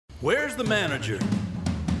Where's the manager?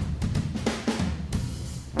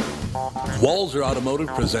 Walzer Automotive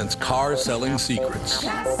presents Car Selling Secrets.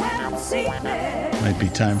 Might be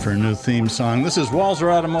time for a new theme song. This is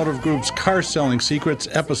Walzer Automotive Group's Car Selling Secrets,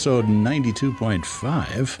 episode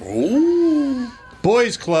 92.5. Ooh.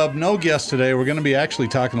 Boys Club, no guest today. We're going to be actually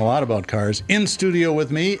talking a lot about cars. In studio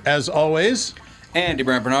with me, as always, Andy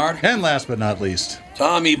Brant Bernard. And last but not least,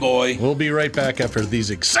 Tommy Boy. We'll be right back after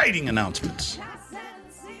these exciting announcements.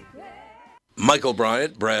 Michael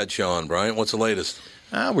Bryant, Bradshaw and Bryant, what's the latest?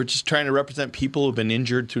 We're just trying to represent people who've been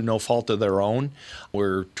injured through no fault of their own.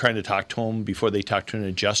 We're trying to talk to them before they talk to an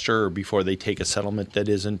adjuster or before they take a settlement that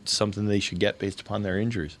isn't something they should get based upon their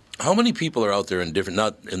injuries. How many people are out there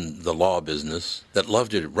not in the law business, that love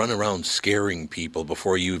to run around scaring people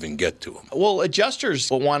before you even get to them? Well,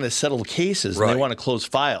 adjusters want to settle cases and they want to close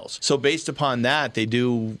files. So based upon that, they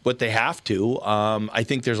do what they have to. I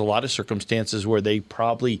think there's a lot of circumstances where they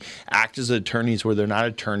probably act as attorneys where they're not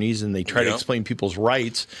attorneys and they try to explain people's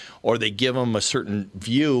rights, or they give them a certain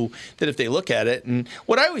view that if they look at it, and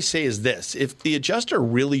what I always say is this: if the adjuster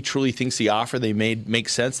really truly thinks the offer they made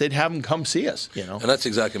makes sense, they'd have them come see us. And that's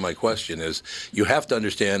exactly my question: is you have to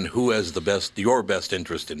understand who has your best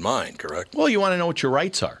interest in mind, correct? Well, you want to know what your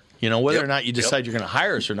rights are. Whether or not you decide you're going to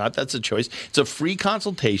hire us or not, that's a choice. It's a free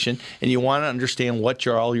consultation, and you want to understand what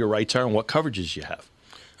all your rights are and what coverages you have.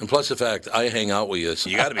 And plus the fact I hang out with you, so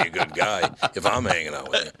you got to be a good guy if I'm hanging out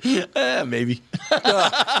with you. Maybe.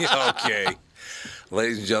 Okay.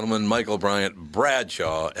 Ladies and gentlemen, Michael Bryant,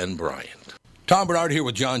 Bradshaw and Bryant. Tom Bernard here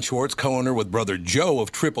with John Schwartz, co-owner with brother Joe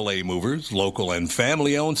of AAA Movers, local and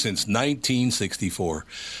family-owned since 1964.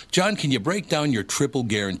 John, can you break down your triple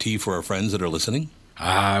guarantee for our friends that are listening?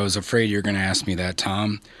 I was afraid you were going to ask me that,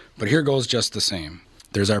 Tom. But here goes just the same.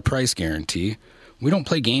 There's our price guarantee. We don't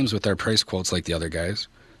play games with our price quotes like the other guys.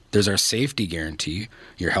 There's our safety guarantee.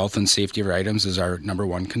 Your health and safety of your items is our number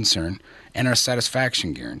one concern. And our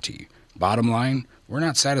satisfaction guarantee. Bottom line, we're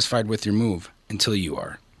not satisfied with your move until you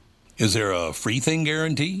are. Is there a free thing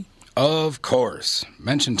guarantee? Of course.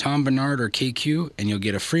 Mention Tom Bernard or KQ and you'll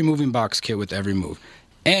get a free moving box kit with every move.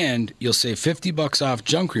 And you'll save $50 off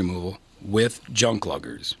junk removal with junk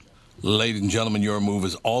luggers. Ladies and gentlemen, your move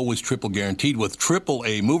is always triple guaranteed with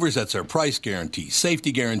AAA Movers. That's our price guarantee,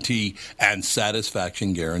 safety guarantee, and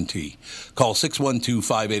satisfaction guarantee. Call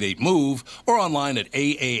 612-588-MOVE or online at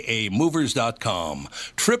aaamovers.com.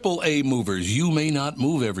 AAA Movers. You may not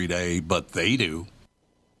move every day, but they do.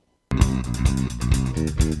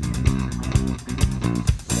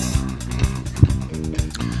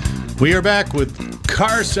 We are back with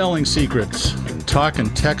Car Selling Secrets. Talk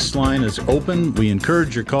and text line is open. We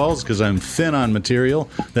encourage your calls because I'm thin on material.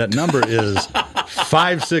 That number is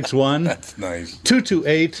 561 That's nice.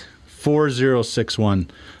 228-4061.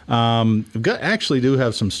 Actually do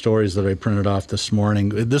have some stories that I printed off this morning.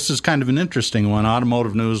 This is kind of an interesting one.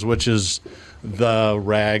 Automotive News, which is the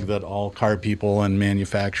rag that all car people and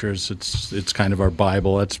manufacturers, it's kind of our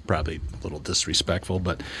Bible. It's probably a little disrespectful,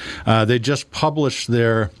 but they just published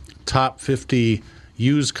their top 50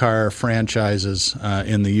 used car franchises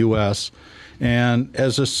in the U.S. And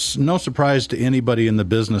as no surprise to anybody in the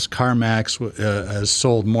business, CarMax has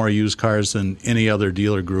sold more used cars than any other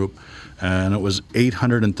dealer group, and it was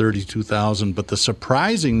 832,000. But the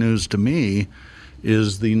surprising news to me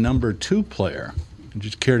is the number 2 player. Would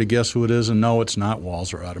you care to guess who it is? And no, it's not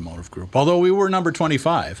Walzer Automotive Group, although we were number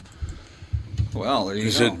 25. Well, there you go.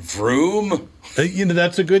 Is it Vroom?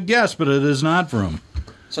 That's a good guess, but it is not Vroom.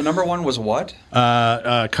 So number 1 was what?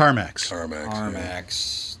 CarMax.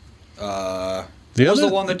 CarMax. What was the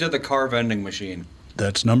one that did the car vending machine?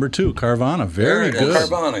 That's number 2, Carvana. Very good.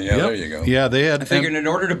 Carvana, there you go. Yeah, they had. I figured in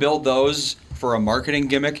order to build those for a marketing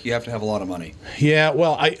gimmick, you have to have a lot of money. Yeah,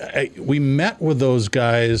 well, we met with those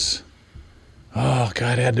guys. Oh,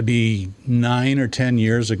 God, it had to be 9 or 10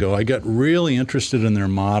 years ago. I got really interested in their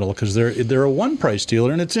model because they're a one-price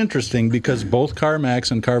dealer, and it's interesting because both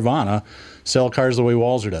CarMax and Carvana sell cars the way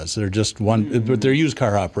Walzer does. They're just one, but they're used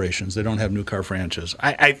car operations. They don't have new car franchises.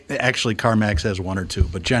 Actually, CarMax has 1 or 2,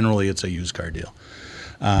 but generally it's a used car deal.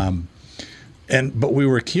 But we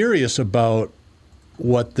were curious about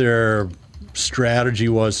what their strategy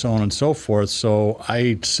was, so on and so forth. So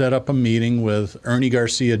I set up a meeting with Ernie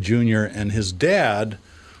Garcia Jr. and his dad,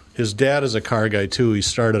 his dad is a car guy too. He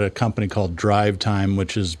started a company called Drive Time,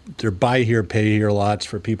 which is they're buy here, pay here lots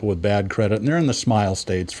for people with bad credit, and they're in the Smile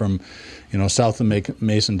States from, south of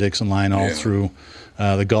Mason-Dixon line all through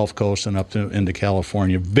the Gulf Coast and up into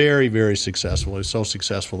California. Very, very successful. He's so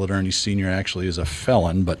successful that Ernie Sr. actually is a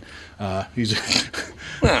felon, but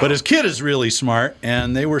but his kid is really smart,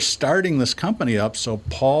 and they were starting this company up. So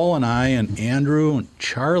Paul and I and Andrew and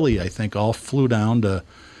Charlie, I think, all flew down to.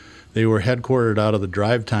 They were headquartered out of the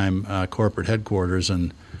Drive Time corporate headquarters,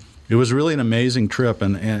 and it was really an amazing trip.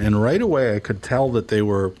 And right away, I could tell that they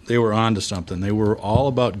were onto something. They were all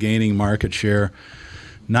about gaining market share,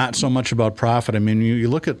 not so much about profit. I mean, you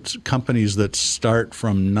look at companies that start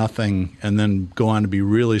from nothing and then go on to be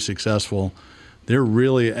really successful. They're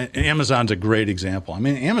really Amazon's a great example. I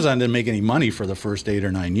mean, Amazon didn't make any money for the first 8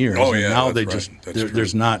 or 9 years. Oh yeah, now that's right.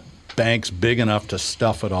 There's not banks big enough to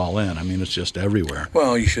stuff it all in. I mean, it's just everywhere.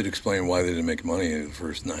 Well, you should explain why they didn't make money in the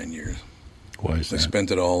first 9 years. Why is that? They spent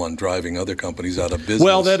it all on driving other companies out of business.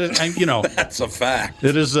 Well, that is, that's a fact.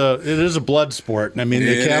 It is a blood sport. I mean,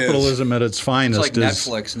 the capitalism at its finest. It's like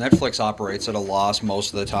Netflix. Netflix operates at a loss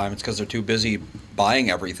most of the time. It's because they're too busy buying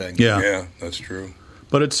everything. Yeah, that's true.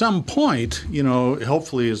 But at some point,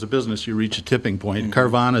 hopefully as a business you reach a tipping point. Mm-hmm.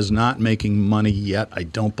 Carvana is not making money yet, I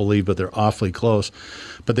don't believe, but they're awfully close.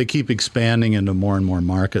 But they keep expanding into more and more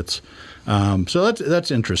markets. So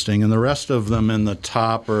that's interesting. And the rest of them in the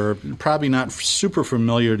top are probably not super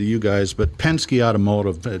familiar to you guys, but Penske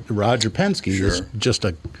Automotive, Roger Penske is just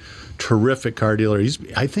a terrific car dealer.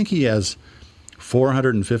 I think he has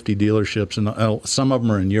 450 dealerships, and some of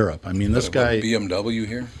them are in Europe. I mean, this guy... BMW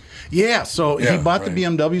here? Yeah, so he bought the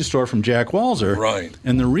BMW store from Jack Walzer. Right.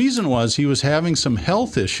 And the reason was he was having some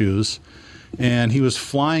health issues, and he was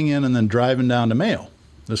flying in and then driving down to Mayo.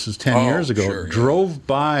 This is 10 years ago. Sure, drove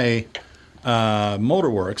by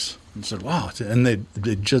Motorworks and said, wow. And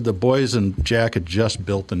the boys and Jack had just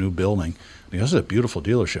built the new building. And he goes, this is a beautiful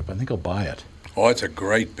dealership. I think I'll buy it. Oh, it's a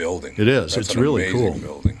great building. It is. That's it's really cool.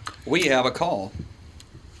 Building. We have a call.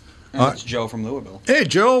 And it's Joe from Louisville. Hey,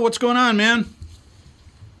 Joe, what's going on, man?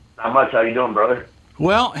 Not much. How you doing, brother?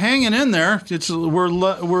 Well, hanging in there.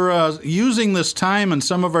 We're using this time in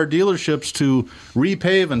some of our dealerships to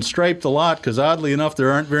repave and stripe the lot because, oddly enough,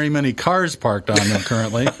 there aren't very many cars parked on them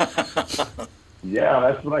currently. Yeah,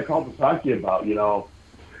 that's what I called to talk to you about.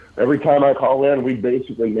 Every time I call in, we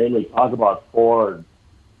basically mainly talk about Ford.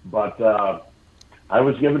 But I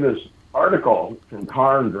was given this article from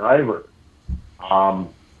Car and Driver.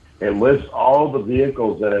 It lists all the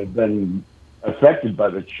vehicles that have been affected by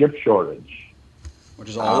the chip shortage. Which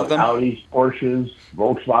is all of them? Audis, Porsches,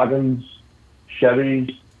 Volkswagens,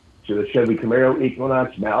 Chevys, to the Chevy Camaro,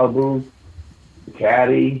 Equinox, Malibu, the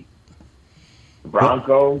Caddy, the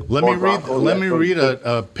Bronco. Let me read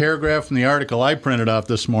a paragraph from the article I printed off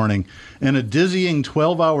this morning. In a dizzying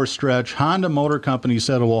 12-hour stretch, Honda Motor Company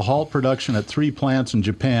said it will halt production at 3 plants in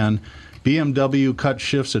Japan. BMW cut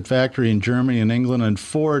shifts at factory in Germany and England, and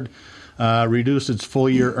Ford reduced its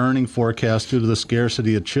full-year earning forecast due to the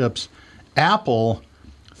scarcity of chips. Apple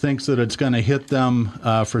thinks that it's going to hit them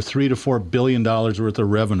for $3 to $4 billion worth of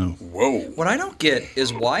revenue. Whoa! What I don't get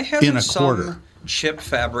is why hasn't some chip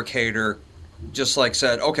fabricator just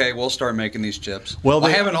said, okay, we'll start making these chips? Well, why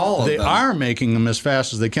haven't all of them? They are making them as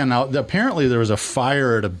fast as they can. Now, apparently there was a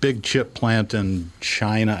fire at a big chip plant in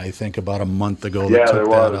China, I think, about a month ago that took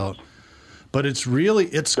that out. But it's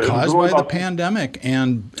caused by the pandemic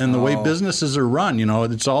and the way businesses are run.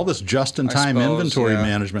 It's all this just-in-time inventory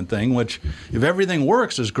management thing, which if everything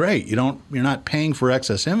works is great. You're not paying for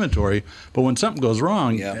excess inventory, but when something goes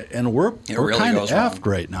wrong, and we're really kind of effed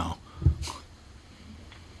right now.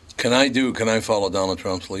 Can I follow Donald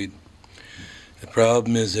Trump's lead? The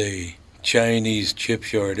problem is a Chinese chip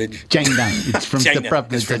shortage. China. It's from China. The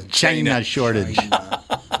problem is a China shortage. China.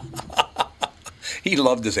 He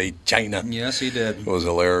loved to say China. Yes, he did. It was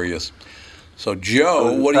hilarious. So,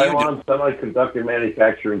 Joe, what do you do? Taiwan Semiconductor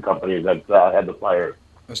Manufacturing Company that had the fire. It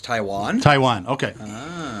was Taiwan? Taiwan, okay.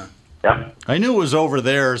 Yeah. I knew it was over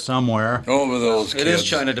there somewhere. Over those kids. It is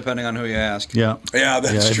China, depending on who you ask. Yeah. Yeah,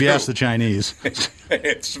 that's true. If you ask the Chinese.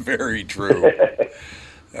 It's very true.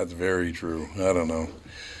 That's very true. I don't know.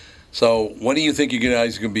 So, when do you think you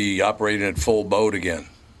guys are going to be operating at full boat again?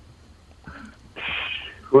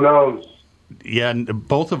 Who knows? Yeah, and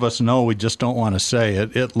both of us know. We just don't want to say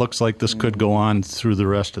it. It looks like this could go on through the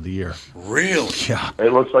rest of the year. Really? Yeah.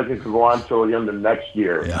 It looks like it could go on till the end of next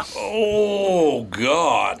year. Yeah. Oh,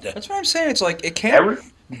 God. That's what I'm saying. It's it can't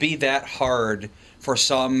be that hard for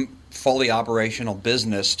some fully operational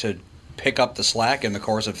business to pick up the slack in the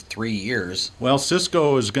course of 3 years. Well,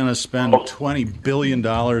 Cisco is going to spend $20 billion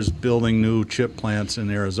building new chip plants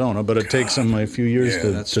in Arizona, but it takes them a few years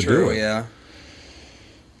to do it. Yeah.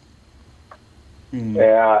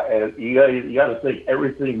 Yeah, and you got to think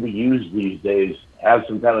everything we use these days has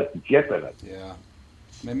some kind of chip in it. Yeah.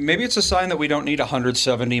 Maybe it's a sign that we don't need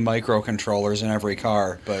 170 microcontrollers in every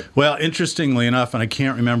car. But well, interestingly enough, and I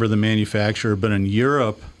can't remember the manufacturer, but in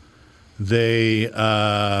Europe, they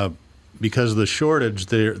because of the shortage,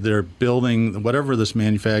 they're building whatever this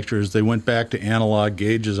manufacturer is. They went back to analog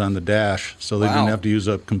gauges on the dash, so they didn't have to use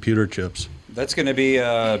up computer chips. That's going to be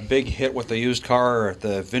a big hit with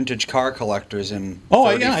the vintage car collectors in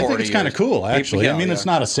 30, I think it's kind of cool, actually. It's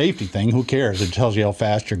not a safety thing. Who cares? It tells you how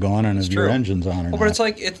fast you're going and if your engine's on or not. But it's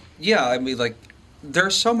like,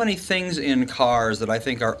 there's so many things in cars that I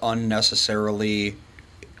think are unnecessarily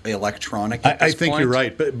electronic at this I think point. you're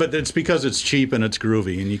right, but it's because it's cheap and it's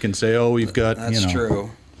groovy, and you can say, we've got, That's true.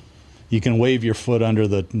 You can wave your foot under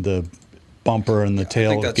the bumper and the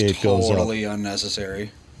tailgate goes up. Totally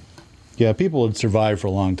unnecessary. Yeah, people would survive for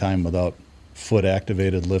a long time without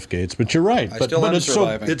foot-activated lift gates. But you're right. But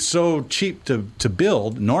it's so cheap to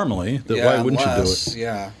build normally that why wouldn't you do it?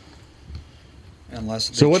 Yeah.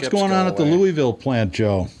 Unless so what's going on at the Louisville plant,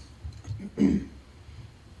 Joe?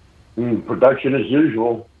 Production as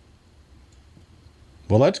usual.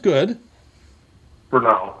 Well, that's good. For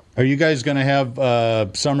now. Are you guys going to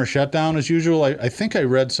have summer shutdown as usual? I think I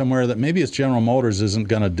read somewhere that maybe it's General Motors isn't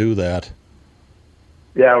going to do that.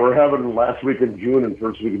 Yeah, we're having last week in June and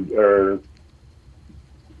first 2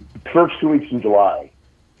 weeks in July.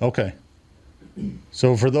 Okay.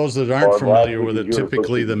 So for those that aren't familiar with it,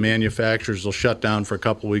 typically the manufacturers will shut down for a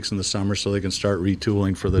couple of weeks in the summer so they can start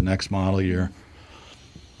retooling for the next model year.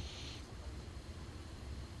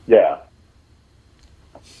 Yeah.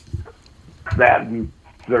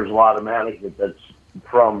 There's a lot of management that's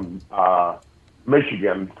from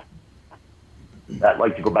Michigan that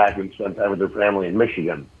like to go back and spend time with their family in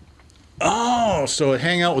Michigan. Oh, so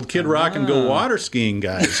hang out with Kid Rock and go water skiing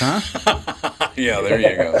guys, huh? Yeah, there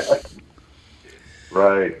you go.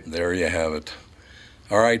 Right. There you have it.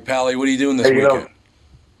 All right, Pally, what are you doing this weekend?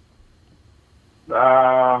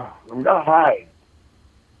 I'm going to hide.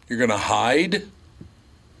 You're going to hide?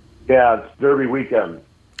 Yeah, it's Derby weekend.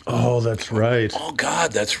 Oh, that's right. Oh,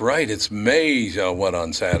 God, that's right. It's May,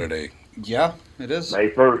 on Saturday? Yeah, it is. May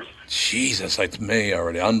 1st. Jesus, it's May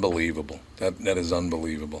already. Unbelievable. That is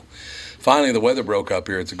unbelievable. Finally, the weather broke up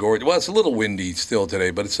here. It's gorgeous. Well, it's a little windy still today,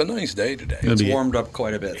 but it's a nice day today. It's warmed up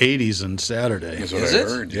quite a bit. 80s on Saturday. That's what I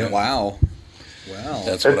heard. Yeah. Wow.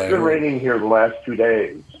 That's what I heard. It's been raining here the last 2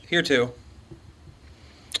 days. Here, too.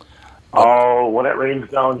 Oh, when it rains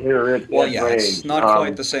down here, it rains. It's not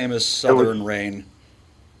quite the same as southern rain.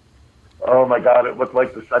 Oh my God! It looked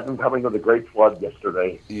like the second coming of the Great Flood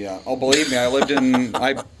yesterday. Yeah. Oh, believe me,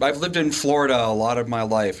 I've lived in Florida a lot of my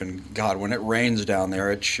life, and God, when it rains down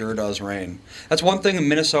there, it sure does rain. That's one thing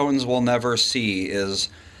Minnesotans will never see is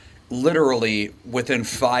literally within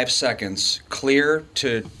 5 seconds, clear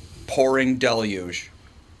to pouring deluge.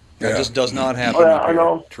 That just does not happen. Oh, yeah, I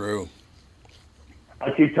know. True.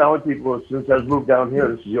 I keep telling people since I've moved down here,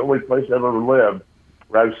 this is the only place I've ever lived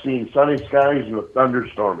where I've seen sunny skies and a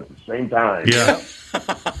thunderstorm at the same time. Yeah.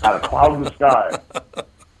 Out of cloudless sky.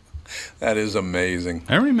 That is amazing.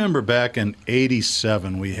 I remember back in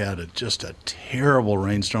 '87, we had just a terrible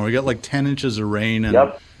rainstorm. We got like 10 inches of rain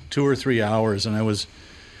in 2 or 3 hours, and I was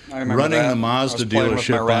running the Mazda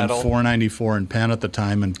dealership on 494 in Penn at the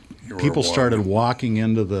time, and people started walking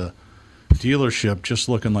into the dealership just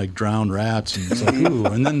looking like drowned rats, and it's like, ooh.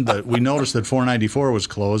 And then we noticed that 494 was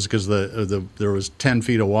closed because there was 10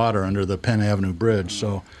 feet of water under the Penn Avenue Bridge.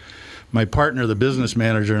 So my partner, the business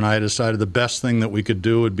manager, and I decided the best thing that we could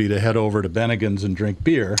do would be to head over to Bennigan's and drink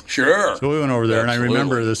beer. Sure. So we went over there, and I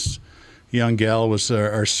remember this young gal was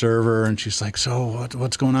our server, and she's like, so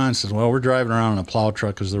what's going on? I said, well, we're driving around in a plow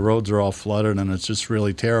truck because the roads are all flooded, and it's just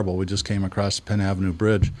really terrible. We just came across the Penn Avenue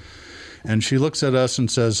Bridge. And she looks at us and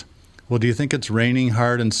says, well, do you think it's raining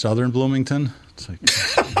hard in southern Bloomington? It's like,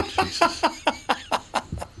 oh, Jesus.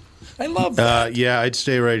 I love that. Yeah, I'd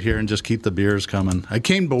stay right here and just keep the beers coming. I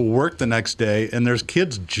came to work the next day, and there's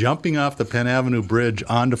kids jumping off the Penn Avenue Bridge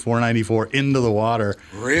onto 494 into the water.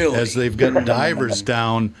 Really? As they've got divers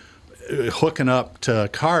down hooking up to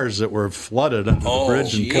cars that were flooded under the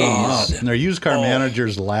bridge and coming up. And their used car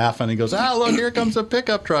manager's laughing. He goes, look, here comes a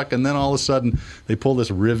pickup truck. And then all of a sudden, they pull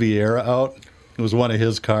this Riviera out. It was one of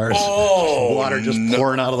his cars. Water just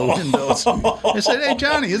pouring out of the windows. I said, hey,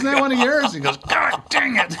 Johnny, isn't that one of yours? He goes, God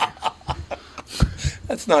dang it.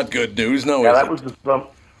 That's not good news, no, Yeah, is that it? was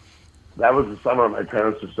that was the summer my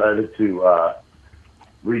parents decided to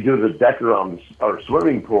redo the deck around our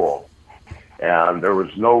swimming pool. And there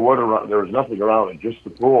was no wood around, there was nothing around it, just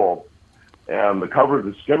the pool. And the cover of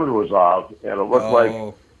the skimmer was off, and it looked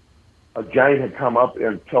like a giant had come up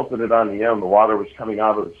and tilted it on the end. The water was coming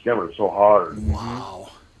out of the skimmer so hard. Wow.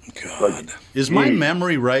 God. Like, Is my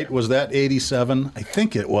memory right? Was that 87? I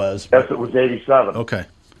think it was. Yes, it was 87. Okay.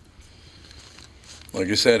 Like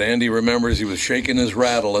I said, Andy remembers he was shaking his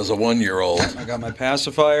rattle as a 1-year-old. I got my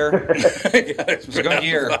pacifier. It was a good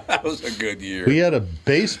year. That was a good year. We had a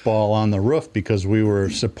baseball on the roof because we were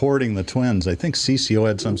supporting the Twins. I think CCO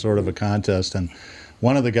had some sort of a contest, and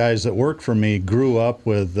one of the guys that worked for me grew up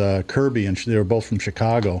with Kirby, and they were both from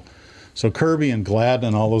Chicago. So Kirby and Gladden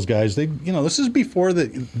and all those guys, this is before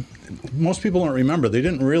most people don't remember, they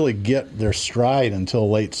didn't really get their stride until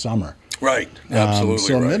late summer. Right, absolutely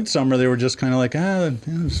so right. midsummer, they were just kind of like,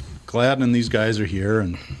 Gladden and these guys are here.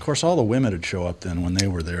 And, of course, all the women would show up then when they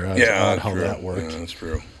were there. That's odd how that worked. Yeah, that's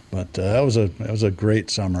true. But that was a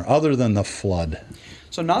great summer, other than the flood.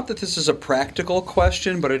 So not that this is a practical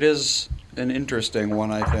question, but it is an interesting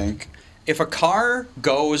one, I think. If a car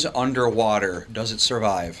goes underwater, does it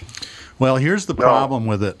survive? Well, here's the problem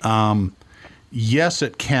with it. Yes,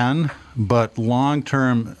 it can, but long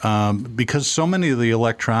term, because so many of the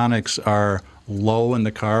electronics are low in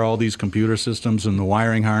the car, all these computer systems and the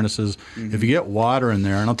wiring harnesses, if you get water in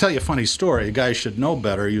there, and I'll tell you a funny story, a guy should know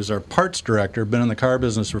better. He was our parts director, been in the car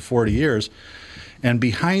business for 40 years, and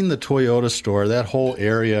behind the Toyota store, that whole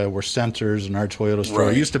area were sensors in our Toyota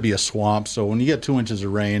store. It used to be a swamp, so when you get 2 inches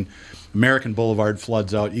of rain, American Boulevard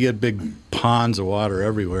floods out, you get big ponds of water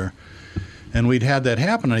everywhere. And we'd had that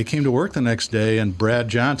happen, and I came to work the next day, and Brad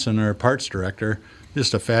Johnson, our parts director,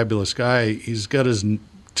 just a fabulous guy, he's got his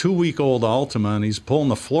 2-week-old Altima, and he's pulling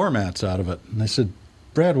the floor mats out of it. And I said,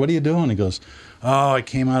 Brad, what are you doing? He goes, I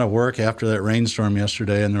came out of work after that rainstorm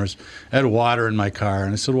yesterday, and I had water in my car.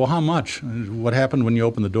 And I said, well, how much? What happened when you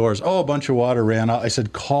opened the doors? A bunch of water ran out. I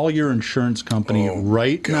said, call your insurance company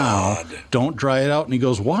now. Don't dry it out. And he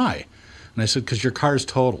goes, why? And I said, because your car's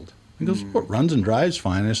totaled. He goes, well, it runs and drives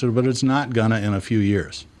fine. I said, but it's not gonna in a few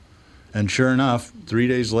years. And sure enough, 3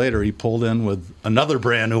 days later, he pulled in with another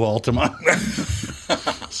brand new Altima.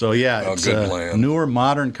 So yeah, it's newer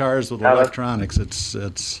modern cars with electronics.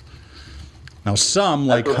 It's now some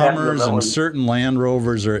like Hummers and certain Land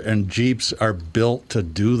Rovers and Jeeps are built to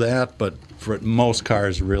do that, but for most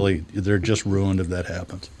cars, really, they're just ruined if that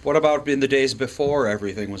happens. What about in the days before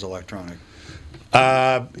everything was electronic?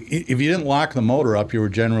 If you didn't lock the motor up, you were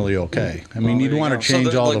generally okay. I mean, you'd want to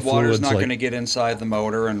change all the fluids. Water's not going to get inside the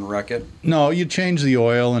motor and wreck it? No, you change the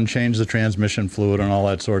oil and change the transmission fluid and all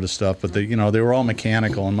that sort of stuff. But they were all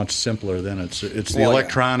mechanical and much simpler then. It's the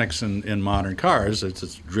electronics in modern cars.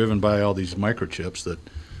 It's driven by all these microchips that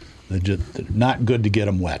they're not good to get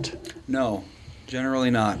them wet. No,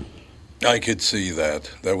 generally not. I could see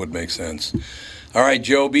that. That would make sense. All right,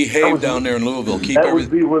 Joe, behave down there in Louisville. That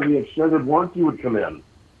would be where the extended warranty would come in.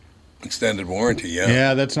 Extended warranty, yeah.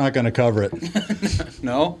 Yeah, that's not going to cover it.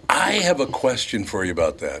 No? I have a question for you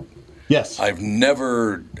about that. Yes. I've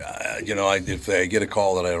never, if I get a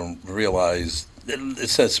call that I don't realize, it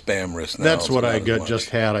says spam risk now. That's what I just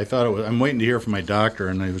had. I thought it was. I'm waiting to hear from my doctor,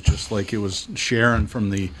 and it was just like it was Sharon from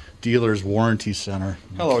the dealer's warranty center.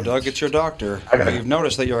 Hello, Doug. It's your doctor. You've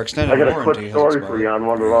noticed that your extended warranty has I got a quick story for you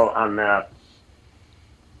on that.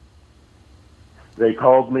 They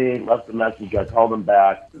called me, left a message. I called them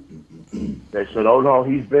back. They said, oh, no,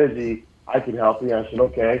 he's busy. I can help you. I said,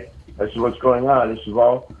 okay. I said, what's going on? He said,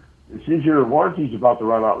 well, it seems your warranty's about to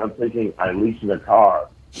run out. And I'm thinking, I'm leasing a car.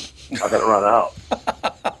 How can it run out?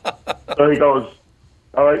 So he goes,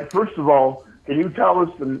 all right, first of all, can you tell us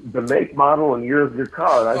the make, model, and year of your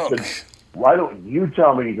car? And I said, why don't you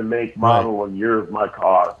tell me the make, model, and year of my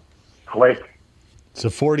car? Click. It's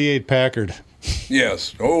a 48 Packard.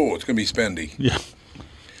 Yes. Oh, it's going to be spendy. Yeah.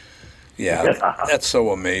 Yeah, that's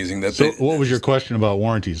so amazing. What was your question about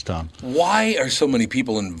warranties, Tom? Why are so many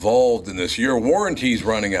people involved in this? Your warranty's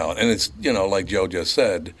running out, and it's, like Joe just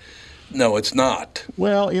said, no, it's not.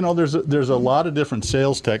 Well, there's a lot of different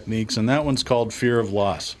sales techniques, and that one's called fear of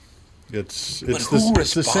loss. It's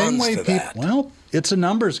the same way people. That? Well, it's a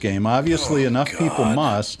numbers game. Obviously, enough people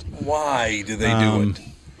must. Why do they do it?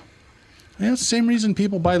 Yeah, it's the same reason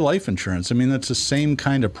people buy life insurance. I mean, it's the same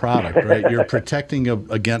kind of product, right? You're protecting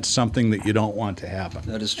against something that you don't want to happen.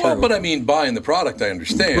 That is true. Well, but I mean, buying the product, I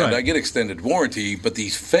understand. Right. I get extended warranty, but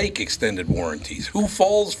these fake extended warranties, who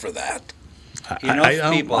falls for that?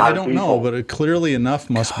 I don't know, but clearly enough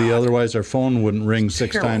must be. Otherwise, our phone wouldn't ring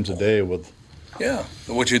 6 times a day with. Yeah,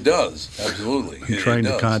 which it does. Absolutely. I'm trying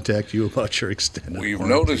to contact you about your extended We've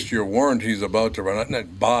warranty. noticed your warranty's about to run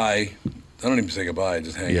out. Bye. I don't even say goodbye. I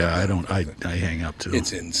just hang up. Yeah, I don't. I hang up too.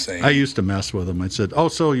 It's insane. I used to mess with them. I said, "Oh,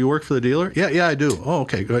 so you work for the dealer?" Yeah, I do. Oh,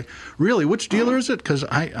 okay, good. Really? Which dealer is it? Because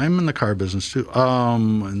I'm in the car business too.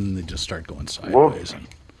 And they just start going sideways.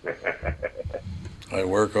 I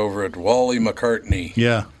work over at Wally McCartney.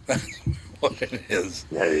 Yeah, That's what it is.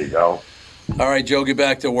 There you go. All right, Joe, get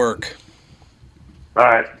back to work. All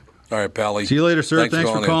right. All right, Pally. see you later, sir. Thanks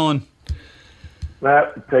for calling.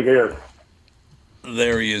 Matt, take care.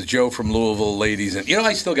 There he is, Joe from Louisville, ladies. And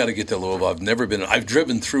I still got to get to Louisville. I've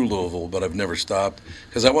driven through Louisville, but I've never stopped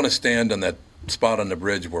because I want to stand on that spot on the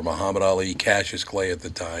bridge where Muhammad Ali, Cassius Clay at the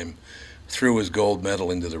time, threw his gold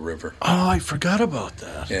medal into the river. Oh, I forgot about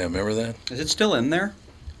that. Yeah, remember that? Is it still in there?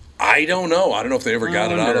 I don't know. I don't know if they ever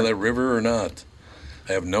got it out of that river or not.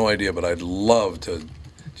 I have no idea, but I'd love to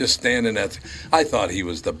just stand in that. I thought he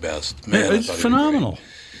was the best. Man, It's phenomenal.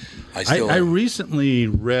 I recently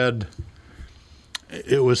read,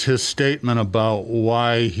 it was his statement about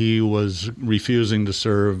why he was refusing to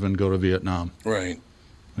serve and go to Vietnam. Right.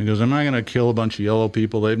 He goes, I'm not going to kill a bunch of yellow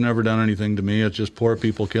people. They've never done anything to me. It's just poor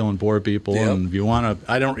people killing poor people. Yep. And if you want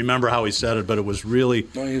to, I don't remember how he said it, but it was really,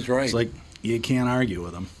 No, he's right. it's like, you can't argue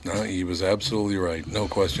with him. No, he was absolutely right. No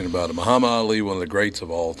question about it. Muhammad Ali, one of the greats of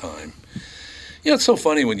all time. It's so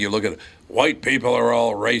funny when you look at it. White people are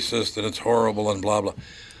all racist and it's horrible and blah, blah.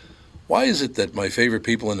 Why is it that my favorite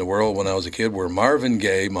people in the world when I was a kid were Marvin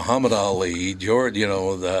Gaye, Muhammad Ali, George, you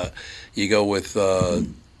go with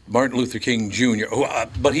Martin Luther King Jr.,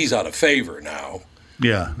 but he's out of favor now.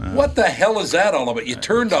 Yeah. What the hell is that all about? You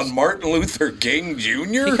turned on Martin Luther King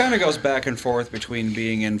Jr.? He kind of goes back and forth between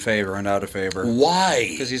being in favor and out of favor. Why?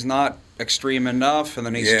 Because he's not extreme enough, and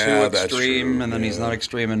then he's too that's extreme, true. and then he's not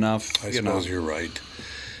extreme enough. I suppose you're right.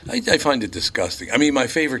 I find it disgusting. I mean, my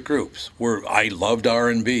favorite groups were, I loved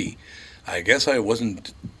R&B. I guess I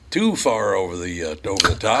wasn't too far over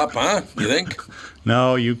the top, huh? You think?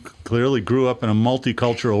 No, you clearly grew up in a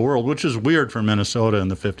multicultural world, which is weird for Minnesota in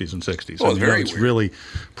the 50s and 60s. Well, it's very it's weird. really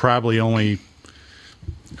probably only,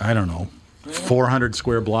 400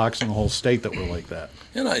 square blocks in the whole state that were like that.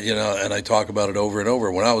 And I talk about it over and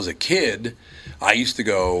over. When I was a kid, I used to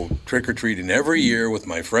go trick-or-treating every year with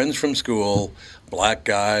my friends from school, black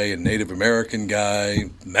guy, a Native American guy,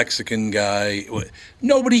 Mexican guy.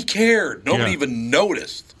 Nobody cared. Nobody even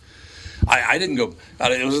noticed. I didn't go.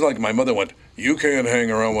 It was like my mother went, you can't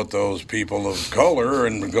hang around with those people of color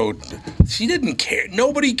and go. She didn't care.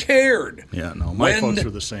 Nobody cared. Yeah, no, my folks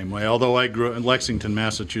were the same way. Although I grew up in Lexington,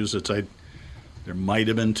 Massachusetts, there might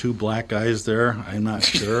have been 2 black guys there. I'm not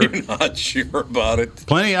sure. You're not sure about it.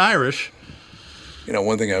 Plenty Irish.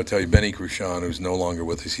 One thing I would tell you, Benny Cruchon, who's no longer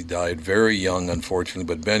with us, he died very young, unfortunately,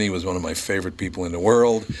 but Benny was one of my favorite people in the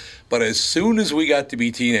world. But as soon as we got to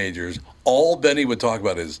be teenagers, all Benny would talk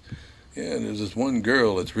about is, there's this one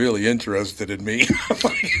girl that's really interested in me. I'm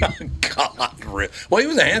like, God, really? Well, he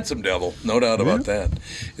was a handsome devil, no doubt about that.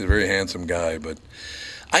 He's a very handsome guy, but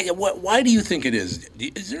why do you think it is?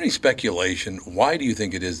 Is there any speculation? Why do you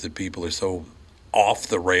think it is that people are so off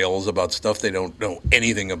the rails about stuff they don't know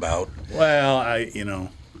anything about? Well,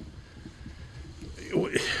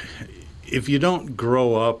 if you don't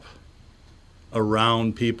grow up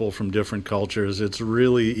around people from different cultures, it's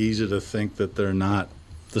really easy to think that they're not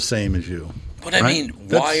the same as you. But I mean,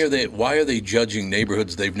 why are they judging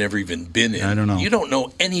neighborhoods they've never even been in? I don't know. You don't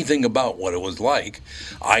know anything about what it was like.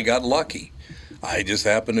 I got lucky. I just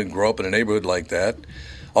happened to grow up in a neighborhood like that.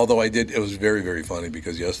 Although it was very, very funny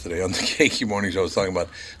because yesterday on the KQ Morning Show I was talking about,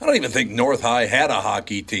 I don't even think North High had a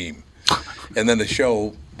hockey team. And then to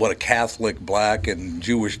show what a Catholic, black, and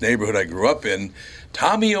Jewish neighborhood I grew up in,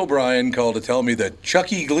 Tommy O'Brien called to tell me that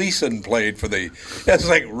Chucky Gleason played for the... That's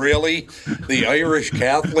like, really? The Irish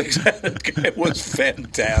Catholics? It was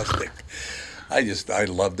fantastic. I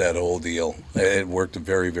loved that whole deal. It worked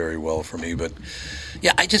very, very well for me. But,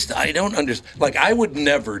 yeah, I don't understand. Like, I would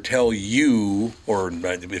never tell you, or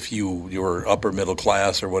if you're upper middle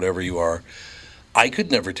class or whatever you are, I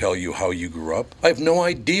could never tell you how you grew up. I have no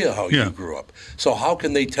idea how you grew up. So how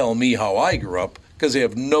can they tell me how I grew up? Because they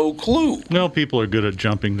have no clue. Well, people are good at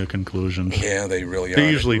jumping to conclusions. Yeah, they really are.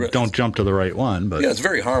 They usually don't jump to the right one. But yeah, it's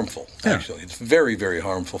very harmful, actually. It's very, very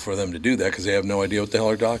harmful for them to do that because they have no idea what the hell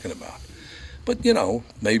they're talking about. But,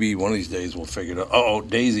 maybe one of these days we'll figure it out. Oh,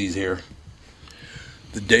 Daisy's here.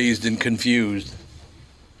 The dazed and confused.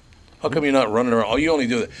 How come you're not running around? Oh, you only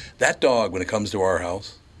do that. That dog, when it comes to our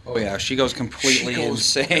house, Oh yeah, she goes completely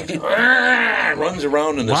insane. Runs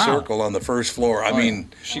around in a Wow. circle on the first floor. I mean,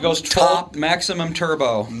 She goes top maximum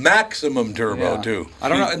turbo. maximum turbo Yeah. too. I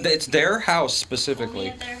don't know. It's their house specifically.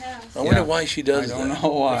 At their house. I wonder Yeah. why she does I don't that. know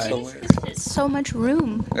why. That's hilarious. It's so much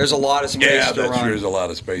room. There's a lot of space Yeah, to that run. sure is a lot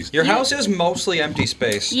of space. Your house is mostly empty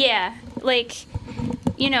space. Yeah, like,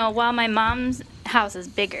 while my mom's house is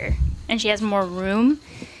bigger and she has more room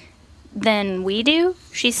than we do,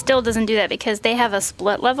 she still doesn't do that because they have a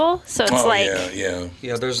split level. So it's yeah.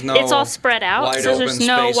 Yeah, there's no. it's all spread out. wide So there's open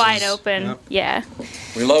no spaces. wide open. Yep. Yeah.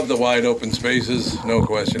 We love the wide open spaces, no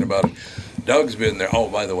question about it. Doug's been there. Oh,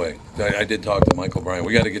 by the way, I did talk to Michael Bryan.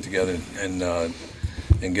 We got to get together and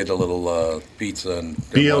get a little pizza and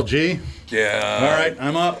BLG. Yeah. All right,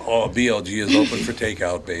 I'm up. Oh, BLG is open for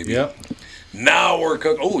takeout, baby. Yep. Now we're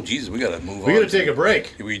cooking. Oh, Jesus, we got to move on. We got to take a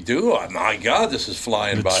break. We do. Oh, my God, this is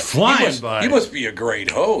flying It's by. flying by. You must be a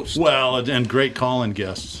great host. Well, and great call-in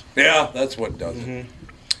guests. Yeah, that's what does it.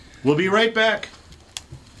 We'll be right back.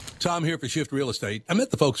 Tom here for Shift Real Estate. I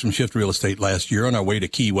met the folks from Shift Real Estate last year on our way to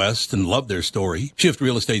Key West and loved their story. Shift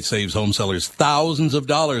Real Estate saves home sellers thousands of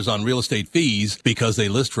dollars on real estate fees because they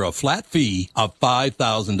list for a flat fee of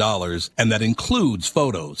 $5,000, and that includes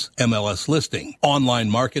photos, MLS listing,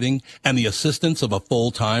 online marketing, and the assistance of a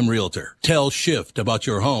full-time realtor. Tell Shift about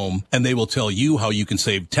your home, and they will tell you how you can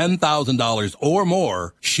save $10,000 or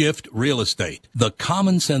more. Shift Real Estate, the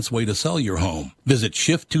common sense way to sell your home. Visit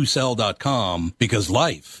shift2sell.com because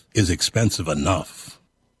life is expensive enough.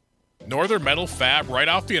 Northern Metal Fab, right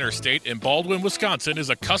off the interstate in Baldwin, Wisconsin, is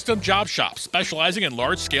a custom job shop specializing in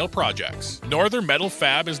large-scale projects. Northern Metal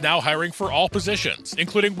Fab is now hiring for all positions,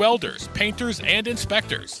 including welders, painters, and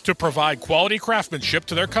inspectors, to provide quality craftsmanship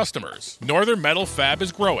to their customers. Northern Metal Fab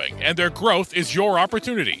is growing, and their growth is your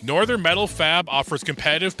opportunity. Northern Metal Fab offers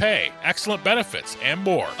competitive pay, excellent benefits, and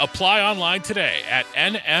more. Apply online today at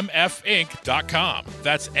nmfinc.com.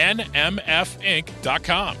 That's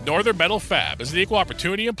nmfinc.com. Northern Metal Fab is an equal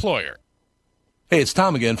opportunity employer. Hey, it's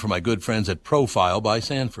Tom again for my good friends at Profile by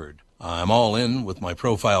Sanford. I'm all in with my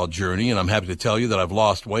Profile journey, and I'm happy to tell you that I've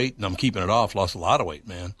lost weight, and I'm keeping it off. Lost a lot of weight,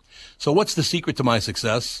 man. So what's the secret to my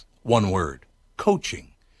success? One word: coaching.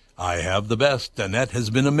 I have the best, and that has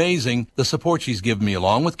been amazing. The support she's given me,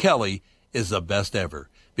 along with Kelly, is the best ever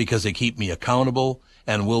because they keep me accountable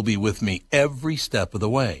and will be with me every step of the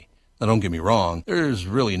way. Now, don't get me wrong. There's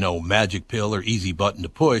really no magic pill or easy button to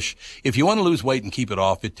push. If you want to lose weight and keep it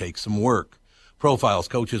off, it takes some work. Profile's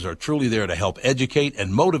coaches are truly there to help educate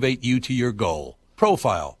and motivate you to your goal.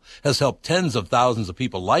 Profile has helped tens of thousands of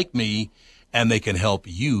people like me, and they can help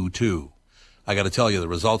you too. I got to tell you, the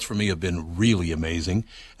results for me have been really amazing,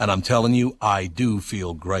 and I'm telling you, I do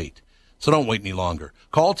feel great. So don't wait any longer.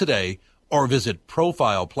 Call today or visit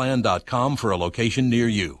profileplan.com for a location near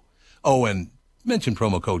you. Oh, and mention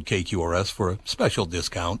promo code KQRS for a special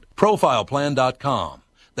discount. Profileplan.com.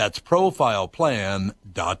 That's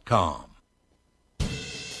profileplan.com.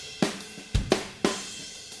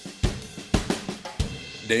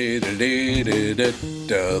 This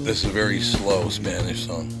is a very slow Spanish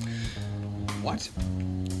song. What?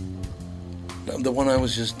 The one I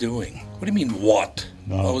was just doing. What do you mean, what?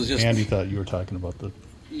 No, I was just. Andy thought you were talking about the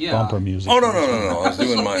Yeah. bumper music. Oh no!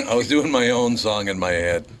 I was doing my own song in my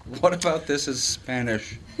head. What about this is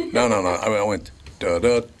Spanish? No. I went da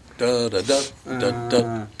da da da da da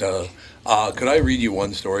da da. Could I read you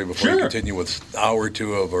one story before we continue with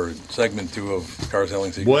segment 2 of Car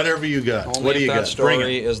Selling Secrets? Whatever you got. Only What do if you that got?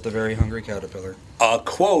 story is the Very Hungry Caterpillar. A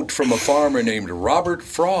quote from a farmer named Robert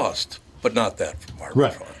Frost, but not that Robert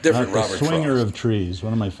Right. Frost. Different Not the Robert Swinger Frost. of Trees,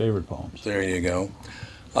 one of my favorite poems. There you go.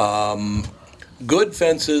 Good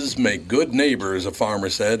fences make good neighbors, a farmer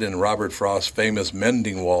said in Robert Frost's famous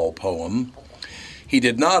Mending Wall poem. He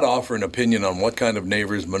did not offer an opinion on what kind of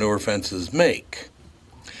neighbors manure fences make.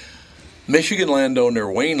 Michigan landowner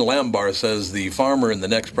Wayne Lambar says the farmer in the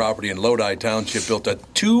next property in Lodi Township built a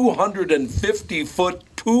 250-foot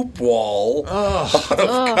poop wall out of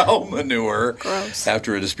cow manure. Gross.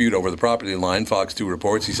 After a dispute over the property line, Fox 2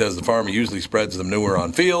 reports, he says the farmer usually spreads the manure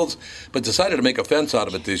on fields, but decided to make a fence out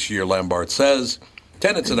of it this year, Lambert says.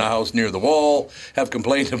 Tenants in a house near the wall have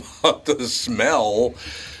complained about the smell,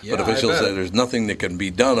 Yeah, but officials say there's nothing that can be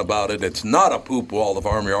done about it. It's not a poop wall, the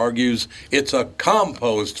farmer argues. It's a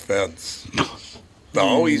compost fence.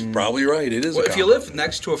 No, he's probably right. It is Well, a if you compost live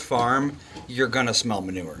next to a farm, you're going to smell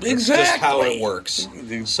manure. That's Exactly. just how it works.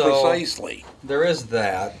 fence. So Precisely. there is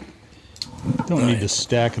that. Don't need to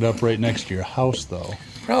stack it up right next to your house, though.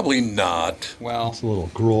 Probably not. Well, It's a little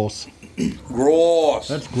gross. Gross.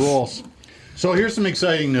 That's gross. So here's some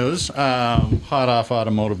exciting news. Hot off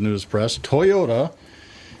Automotive News Press. Toyota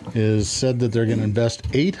is said that they're going to invest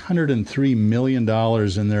 $803 million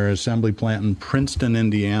in their assembly plant in Princeton,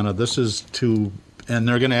 Indiana. And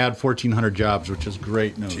they're going to add 1,400 jobs, which is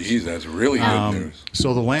great news. Geez, that's really good news.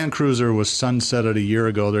 So the Land Cruiser was sunsetted a year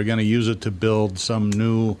ago. They're going to use it to build some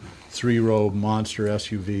new 3-row monster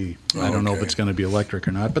SUV. I don't know if it's going to be electric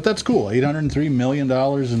or not, but that's cool. $803 million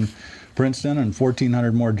in Princeton and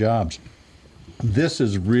 1,400 more jobs. This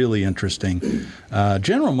is really interesting.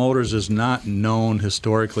 General Motors is not known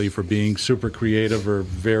historically for being super creative or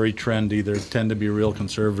very trendy. They tend to be a real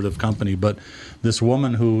conservative company. But this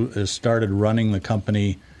woman who has started running the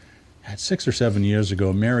company 6 or 7 years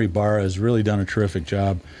ago, Mary Barra, has really done a terrific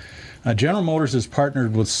job. General Motors has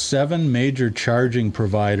partnered with 7 major charging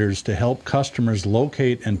providers to help customers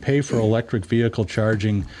locate and pay for electric vehicle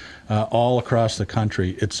charging all across the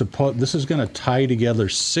country. This is going to tie together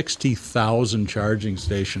 60,000 charging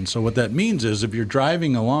stations. So what that means is if you're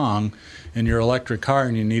driving along in your electric car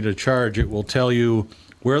and you need a charge, it will tell you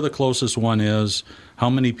where the closest one is, how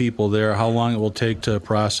many people there, how long it will take to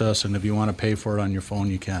process, and if you want to pay for it on your phone,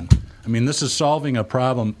 you can. I mean, this is solving a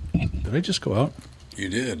problem. Did I just go out? You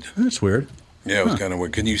did. That's weird. Yeah, it was kind of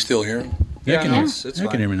weird. Can you still hear him? Yeah, I can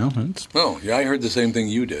fine. hear me now. I heard the same thing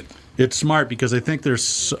you did. It's smart because I think they're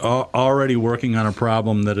already working on a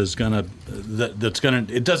problem that is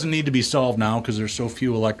it doesn't need to be solved now because there's so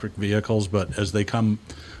few electric vehicles, but as they come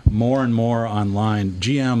more and more online,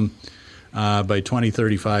 GM by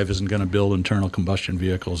 2035 isn't going to build internal combustion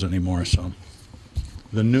vehicles anymore. So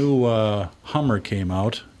the new Hummer came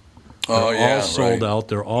out. They're all sold out.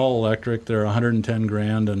 They're all electric. They're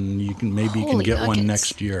 $110,000, and you can get one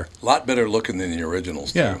next year. A lot better looking than the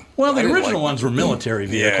originals. Yeah. Too. Well, the original ones were military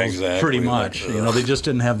vehicles, pretty much. They just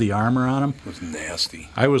didn't have the armor on them. It was nasty.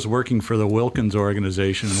 I was working for the Wilkins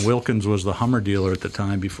organization, and Wilkins was the Hummer dealer at the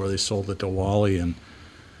time before they sold it to Wally. And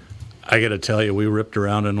I got to tell you, we ripped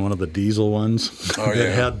around in one of the diesel ones that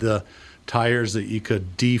had the tires that you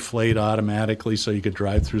could deflate automatically, so you could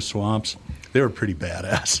drive through swamps. They were pretty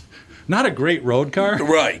badass. Not a great road car.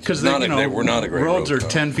 Right. Because they were not a great roads road are car.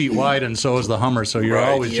 10 feet wide, and so is the Hummer, so you're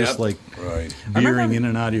always just veering in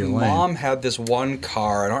and out of your lane. Mom had this one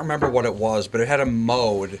car, I don't remember what it was, but it had a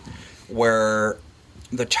mode where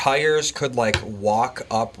the tires could walk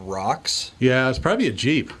up rocks. Yeah, it's probably a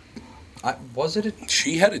Jeep. Was it?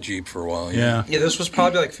 She had a Jeep for a while. Yeah. Yeah, this was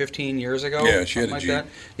probably 15 years ago. Yeah, she had a Jeep. That.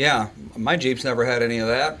 Yeah, my Jeep's never had any of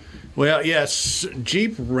that. Well, yes,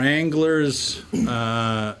 Jeep Wranglers,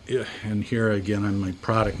 and here again, my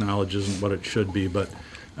product knowledge isn't what it should be, but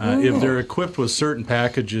if they're equipped with certain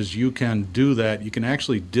packages, you can do that. You can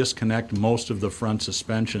actually disconnect most of the front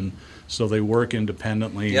suspension so they work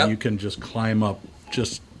independently, and you can just climb up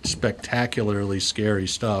just spectacularly scary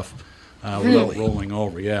stuff without rolling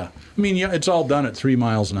over. Yeah. I mean, it's all done at 3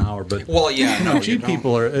 miles an hour, but Jeep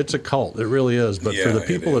people it's a cult. It really is. But for the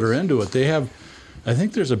people that are into it, they have. I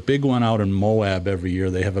think there's a big one out in Moab every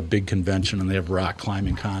year. They have a big convention, and they have rock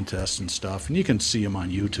climbing contests and stuff. And you can see them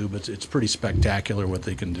on YouTube. It's pretty spectacular what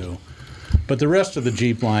they can do. But the rest of the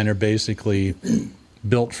Jeep line are basically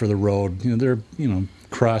built for the road. They're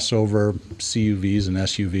crossover CUVs and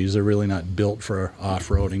SUVs. They're really not built for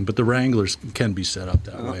off-roading. But the Wranglers can be set up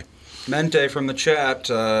that way. Mente from the chat,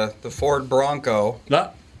 the Ford Bronco,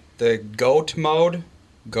 the GOAT mode,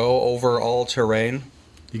 go over all terrain.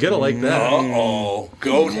 You gotta like that.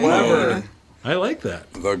 Goat mode. I like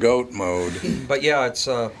that. The goat mode. But yeah, it's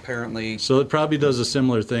apparently. So it probably does a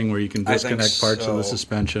similar thing where you can disconnect parts of the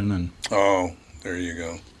suspension and. Oh, there you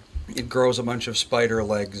go. It grows a bunch of spider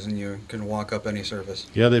legs, and you can walk up any surface.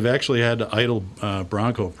 Yeah, they've actually had to idle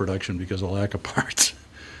Bronco production because of lack of parts.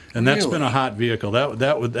 And that's been a hot vehicle.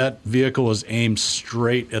 That vehicle was aimed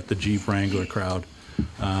straight at the Jeep Wrangler crowd.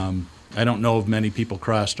 I don't know if many people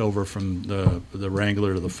crossed over from the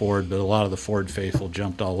Wrangler to the Ford, but a lot of the Ford faithful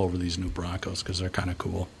jumped all over these new Broncos because they're kind of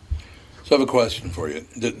cool. So I have a question for you.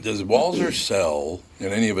 Does Walser sell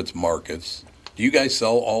in any of its markets? Do you guys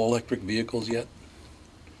sell all electric vehicles yet?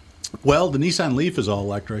 Well, the Nissan Leaf is all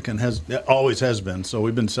electric and always has been. So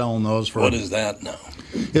we've been selling those for. What is that now?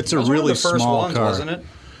 It's a really small car. One of the first ones, car, wasn't it?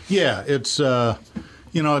 Yeah, it's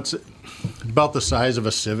it's about the size of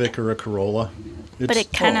a Civic or a Corolla. But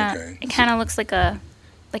it kind of looks like a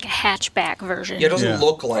hatchback version. Yeah, it doesn't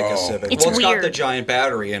look like a Civic. It's weird. It's got the giant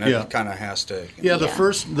battery in it. Yeah. It kind of has to. Yeah, the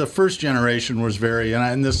first generation was very,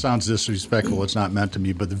 and this sounds disrespectful. It's not meant to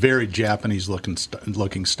be, but the very Japanese looking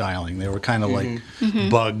styling. They were kind of like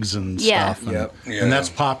bugs and stuff. And that's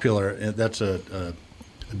popular. That's a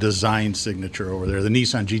design signature over there. The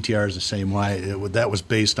Nissan GTR is the same way. That was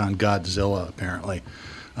based on Godzilla, apparently.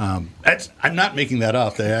 I'm not making that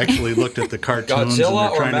up. They actually looked at the cartoons Godzilla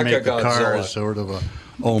and they're trying to make the car Godzilla? as sort of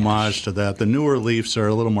a homage to that. The newer Leafs are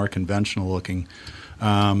a little more conventional looking.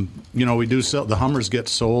 We do sell, the Hummers get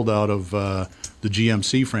sold out of the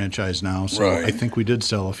GMC franchise now, so Right. I think we did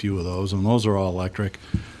sell a few of those, and those are all electric.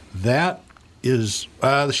 That is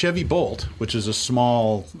the Chevy Bolt, which is a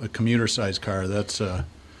small commuter-sized car. That's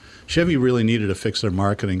Chevy really needed to fix their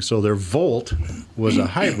marketing, so their Volt was a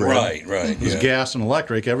hybrid. Right, It was yeah. gas and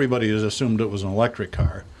electric. Everybody has assumed it was an electric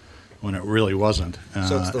car when it really wasn't.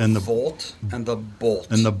 So it's the and Volt and the Bolt.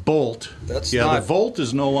 and the Bolt. That's the not- Volt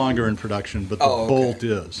is no longer in production, but the Oh, okay. Bolt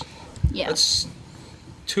is. Yeah. That's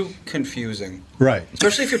too confusing. Right.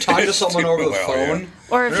 Especially if you're talking to someone over the Well, phone. yeah.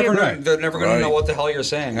 Or if you're They're never going to know Right. what the hell you're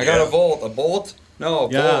saying. I got Yeah. a Volt. A Bolt? No, a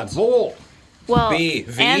Yeah, Volt. Volt. well, V.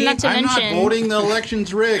 and not to I'm not mention, voting. The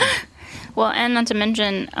election's rigged.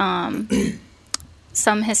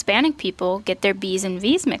 some Hispanic people get their B's and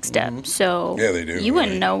V's mixed up. So Yeah, they do, You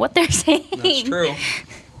wouldn't right. know what they're saying. That's true.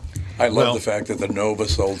 I love Well- the fact that the Nova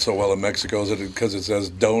sold so well in Mexico because it says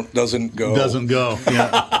doesn't go. Doesn't go.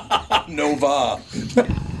 Yeah. Nova.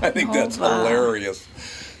 I think that's Nova. hilarious.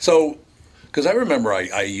 So, because I remember I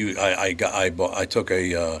took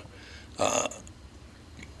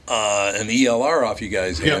an ELR off you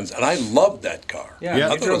guys' hands, and I loved that car. Yeah, Yeah. I I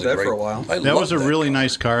thought it drove was a that great- for a while. I That was loved a really car.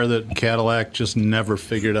 nice car that Cadillac just never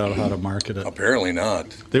figured out how to market it. Apparently not.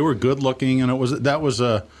 They were good looking, and that was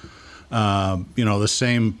the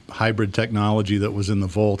same hybrid technology that was in the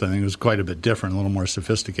Volt. I think it was quite a bit different, a little more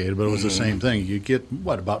sophisticated, but it was the same thing. You get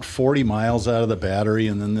about 40 miles out of the battery,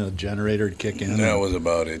 and then the generator would kick in. That was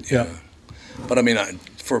about it. Yeah. But I mean,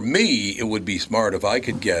 for me, it would be smart if I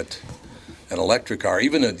could get an electric car,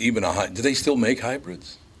 even a. Do they still make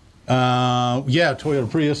hybrids? Toyota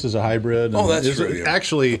Prius is a hybrid. Oh, and that's is true, yeah.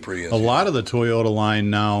 Actually, The Prius, a lot of the Toyota line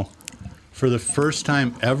now, for the first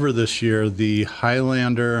time ever this year, the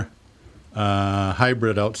Highlander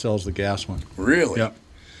hybrid outsells the gas one. Really? Yep.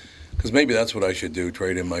 Because maybe that's what I should do: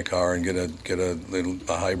 trade in my car and get a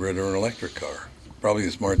hybrid or an electric car. Probably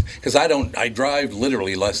the smart. Because I drive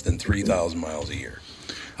literally less than 3,000 miles a year.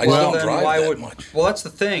 I just don't drive that much. Well, that's the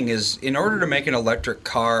thing is, in order to make an electric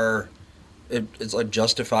car, it's a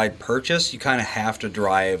justified purchase. You kind of have to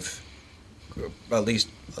drive at least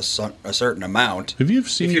a certain amount. Have you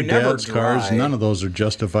seen If you your never dad's cars? drive- None of those are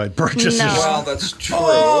justified purchases. No. Well, that's true.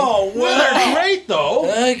 Oh, well, they're great though.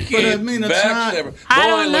 I But I mean, it's not. I Boy,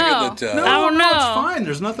 don't look know. at the No, I don't no, know. it's fine.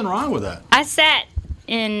 There's nothing wrong with that. I sat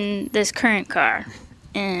in this current car,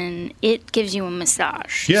 and it gives you a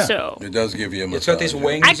massage. Yeah. So It does give you a massage. It's got these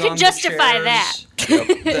wings. I could on justify the that.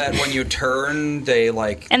 chairs that when you turn, they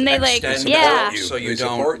And they, like, extend yeah. out so you They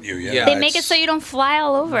don't. support you, yeah. they make it it's- so you don't fly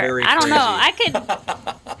all over. very I don't know. crazy.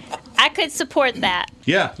 I could support that.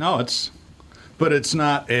 Yeah, no, but it's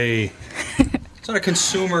not a It's not a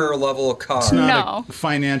consumer level car. it's not No. a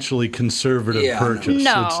financially conservative Yeah, purchase.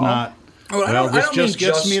 no. It's not. Oh, I Well, don't- I this don't just mean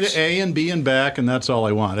gets me just- to A and B and back, and that's all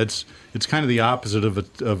I want. It's kind of the opposite of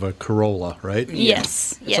a Corolla, right?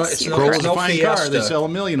 Yes. Yes. it's you're no- Corolla's correct. a no fine car. They Fiesta. sell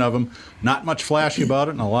 1 million of them. Not much flashy about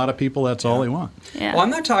it, and a lot of people, that's all they want. Yeah. Well, I'm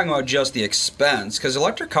not talking about just the expense, because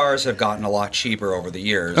electric cars have gotten a lot cheaper over the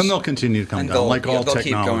years. And they'll continue to come And down, like all they'll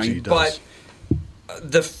technology keep does. going.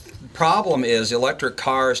 But the problem is electric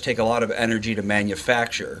cars take a lot of energy to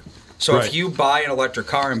manufacture. So Right. if you buy an electric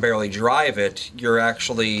car and barely drive it, you're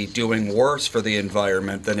actually doing worse for the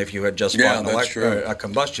environment than if you had just Yeah, bought that's true. a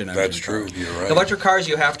combustion engine. That's true. car. You're right. Electric cars,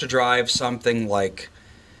 you have to drive something like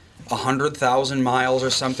 100,000 miles or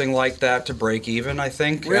something like that to break even, I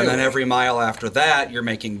think. And then Really? every mile after that, you're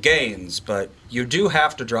making gains. But you do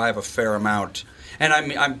have to drive a fair amount. And I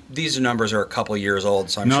mean, these numbers are a couple years old,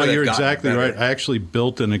 so I'm No, sure they've you're gotten exactly better. right. I actually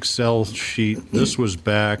built an Excel sheet. This was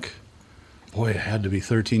back, it had to be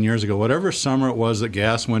 13 years ago. Whatever summer it was that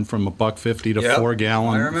gas went from $1.50 to Yep, $4 I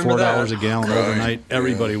gallon, remember $4 that. a gallon Right, overnight.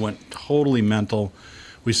 Everybody went totally mental.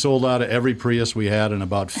 We sold out of every Prius we had in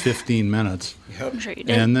about 15 minutes. I'm sure you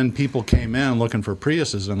did. And then people came in looking for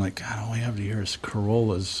Priuses. I'm like, God, all we have here is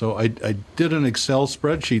Corollas. So I did an Excel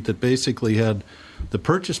spreadsheet that basically had the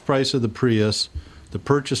purchase price of the Prius, the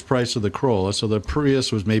purchase price of the Corolla. So the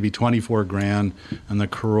Prius was maybe 24 grand, and the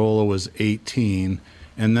Corolla was 18.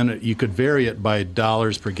 And then you could vary it by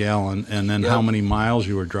dollars per gallon, and then how Yep. many miles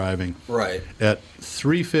you were driving. Right. At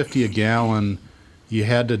 $3.50 a gallon, you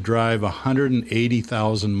had to drive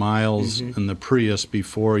 180,000 miles in the Prius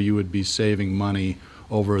before you would be saving money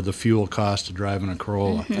over the fuel cost of driving a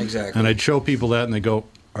Corolla. Exactly. And I'd show people that, and they go,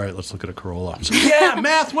 "All right, let's look at a Corolla." So, yeah,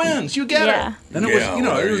 math wins. You get Yeah. it. And it was, Yeah,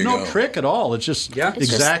 well, there there was you no go. trick at all. It's just Yeah.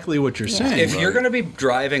 It's exactly what you're saying. If you're going to be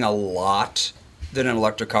driving a lot, then an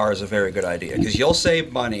electric car is a very good idea because you'll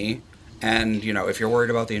save money, and if you're worried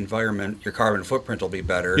about the environment, your carbon footprint will be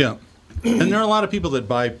better. Yeah. And there are a lot of people that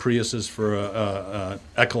buy Priuses for a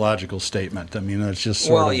ecological statement. I mean, it's just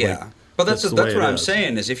sort of yeah. like, But that's the what way I'm it is.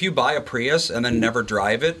 saying is if you buy a Prius and then never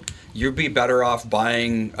drive it, you'd be better off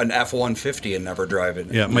buying an F-150 and never drive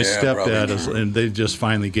it. Yeah, my stepdad probably. is, and they just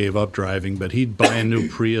finally gave up driving, but he'd buy a new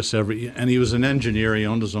Prius and he was an engineer. He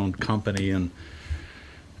owned his own company, and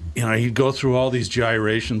he'd go through all these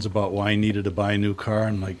gyrations about why he needed to buy a new car.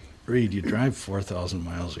 And like, Reed, you drive 4,000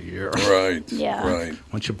 miles a year. Right. Yeah. Right.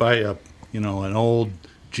 Once you buy an old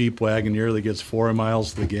Jeep Wagoneer that gets 4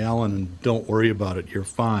 miles to the gallon, and don't worry about it, you're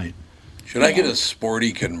fine. Should I get a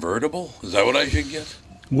sporty convertible? Is that what I should get?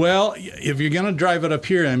 Well, if you're going to drive it up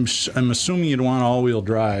here, I'm assuming you'd want all-wheel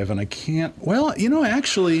drive, and I can't. Well,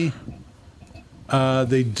 actually,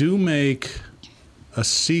 they do make a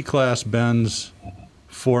C-Class Benz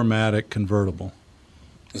 4MATIC convertible.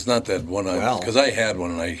 It's not that one because I had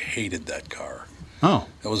one and I hated that car. Oh.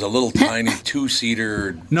 It was a little tiny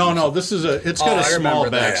two-seater. No, this is it's got a small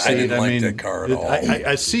back seat. I didn't like that car at all.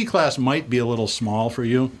 A C-Class might be a little small for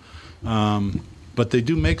you, but they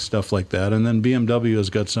do make stuff like that. And then BMW has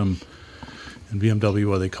got some, and BMW,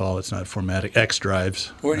 what they call it's not 4MATIC,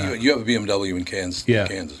 X-Drives. Where do you have a BMW in Kansas,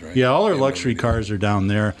 right? Yeah, all our luxury cars are down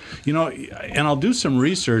there. And I'll do some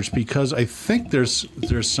research because I think there's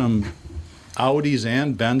some Audis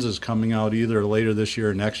and Benzes coming out either later this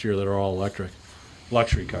year or next year that are all electric.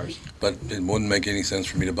 Luxury cars. But it wouldn't make any sense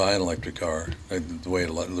for me to buy an electric car the way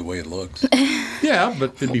it looks. Yeah,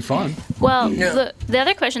 but it'd be fun. Well, the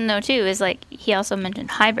other question, though, too, is like he also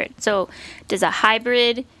mentioned hybrid. So does a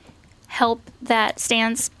hybrid help that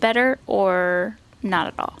stance better or not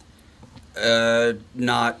at all?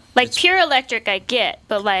 Not. Like pure electric I get,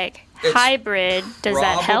 but like hybrid, does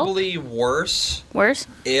that help? Probably worse. Worse?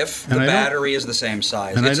 If the battery is the same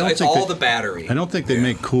size. And It's all the battery. I don't think they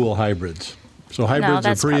make cool hybrids. So hybrids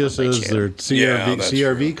that's are Priuses, probably they're CRV. that's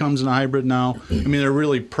CRV comes in a hybrid now. I mean, they're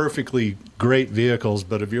really perfectly great vehicles,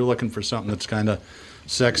 but if you're looking for something that's kind of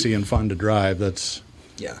sexy and fun to drive, that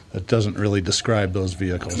doesn't really describe those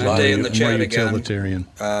vehicles. That day in the More chat utilitarian.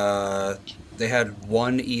 again, they had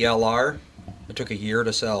one ELR. It took a year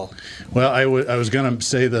to sell. Well, I was going to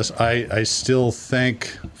say this. I still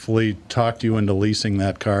thankfully talked you into leasing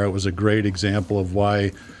that car. It was a great example of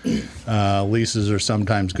why leases are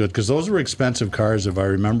sometimes good, because those were expensive cars. If I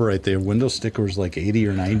remember right, they had window stickers like 80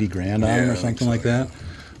 or 90 grand on them or something like that.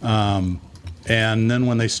 And then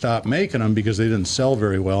when they stopped making them because they didn't sell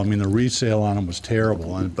very well, I mean, the resale on them was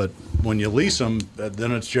terrible. But when you lease them,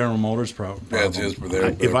 then it's General Motors' problem. Yeah, it's his for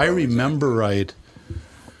their If I remember right,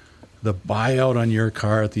 the buyout on your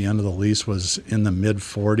car at the end of the lease was in the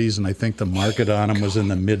mid-40s, and I think the market on them was in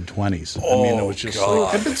the mid-20s. I mean, it was just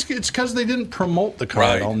like, it's because they didn't promote the car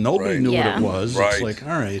at all. Nobody knew what it was. Right. It's like,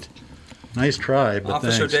 all right, nice try, but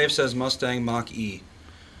Officer thanks. Dave says Mustang Mach-E.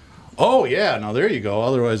 Oh, yeah, now there you go.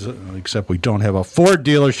 Otherwise, except we don't have a Ford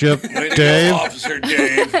dealership, Way to Dave. go, Officer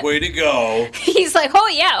Dave. Way to go. He's like, oh,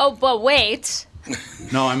 yeah, oh, but wait.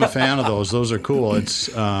 No, I'm a fan of those. Those are cool. It's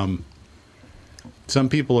some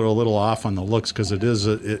people are a little off on the looks because it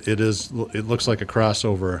looks like a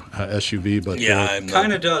crossover SUV, but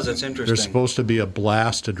kind of does. It's interesting. They're supposed to be a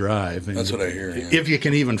blast to drive. And that's what I hear. Yeah. If you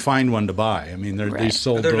can even find one to buy, I mean, they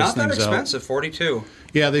sold They're those not that things expensive. out. 42.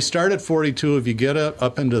 Yeah, they start at 42. If you get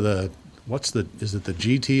up into the is it the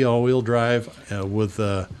GT all-wheel drive with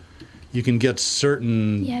you can get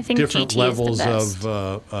certain different GT levels is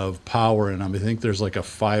the of power in them. I think there's like a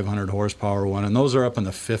 500 horsepower one, and those are up in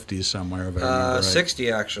the 50s somewhere. If I remember right.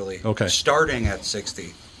 60 actually. Okay. Starting at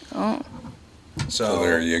 60. Oh. So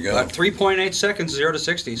there you go. 3.8 seconds, 0 to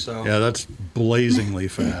 60. So yeah, that's blazingly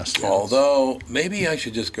fast. Although maybe I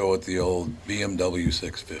should just go with the old BMW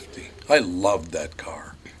 650. I loved that car.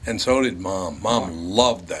 And so did Mom. Mom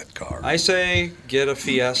loved that car. I say get a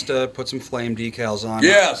Fiesta, put some flame decals on.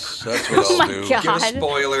 Yes, that's what I'll do. God. Give a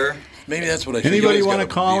spoiler. Maybe that's what I should. Anybody want to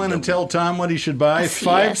call in and tell Tom what he should buy?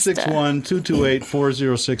 Fiesta.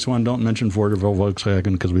 561-228-4061. Don't mention Ford or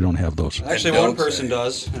Volkswagen because we don't have those. Actually, one person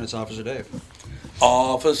does, and it's Officer Dave.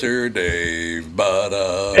 Officer Dave, but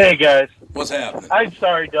hey guys, what's happening? I'm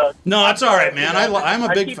sorry, Doug. No, it's all right, man. I'm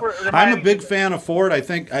a big fan of Ford. I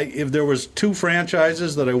think if there was two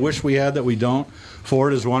franchises that I wish we had that we don't,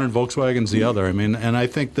 Ford is one and Volkswagen's the other. I mean, and I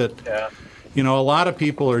think that a lot of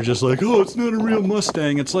people are just like, oh, it's not a real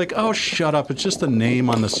Mustang. It's like, oh, shut up. It's just a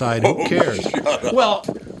name on the side. Who cares? Well,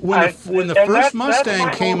 when the first Mustang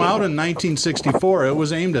came out in 1964, it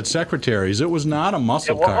was aimed at secretaries. It was not a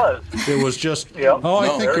muscle car. It was just,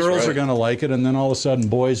 I think girls are going to like it. And then all of a sudden,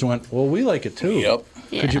 boys went, well, we like it too. Yep.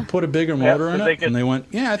 Yeah. Could you put a bigger motor in it? And they went,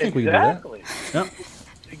 yeah, I think we can do that.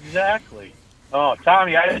 Exactly. Oh,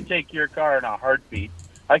 Tommy, I'd take your car in a heartbeat.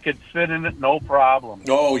 I could fit in it no problem.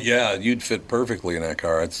 Oh yeah, you'd fit perfectly in that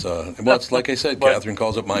car. It's it's like I said. Catherine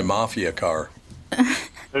calls it my mafia car.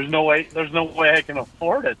 There's no way I can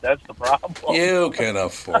afford it. That's the problem. You can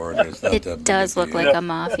afford it. It does look like a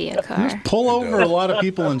mafia car. Just pull over a lot of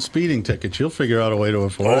people in speeding tickets. You'll figure out a way to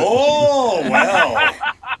afford it. Oh well.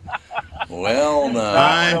 Well, no.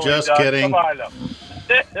 I'm just kidding.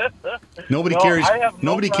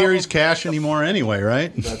 Nobody carries cash anymore anyway,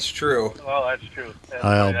 right? That's true. Well, that's true.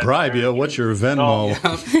 I'll bribe you. What's your Venmo?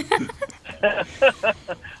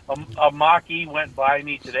 A Mach-E went by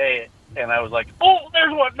me today, and I was like, "Oh,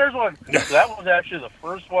 there's one!" So that was actually the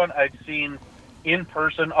first one I'd seen in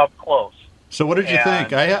person up close. So what did you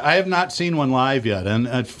think? I have not seen one live yet,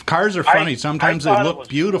 and cars are funny. Sometimes they look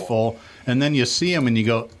beautiful, and then you see them and you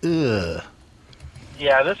go, ugh.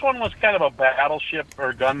 Yeah, this one was kind of a battleship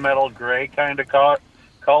or gunmetal gray kind of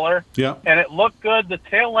color. Yeah. And it looked good. The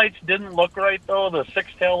taillights didn't look right, though. The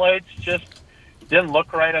 6 taillights just didn't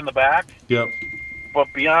look right on the back. Yep. But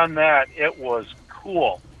beyond that, it was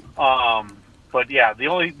cool. But yeah, the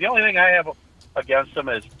only thing I have against them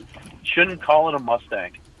is shouldn't call it a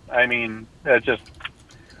Mustang. I mean, that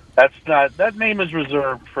name is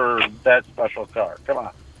reserved for that special car. Come on.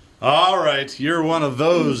 All right, you're one of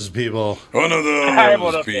those people. One of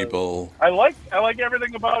those people. I like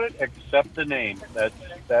everything about it except the name.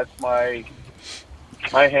 That's my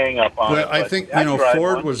hang up on it. I think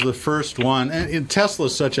Ford was the first one, and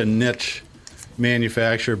Tesla's such a niche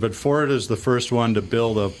manufacturer, but Ford is the first one to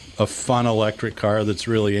build a fun electric car that's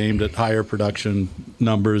really aimed at higher production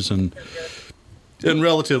numbers and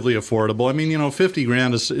relatively affordable. I mean,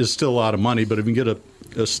 $50,000 is still a lot of money, but if you can get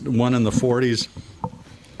a one in the 40s.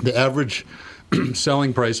 The average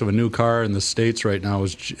selling price of a new car in the States right now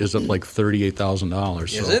is up like $38,000.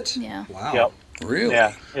 Is it? Yeah. Wow. Yep. Really?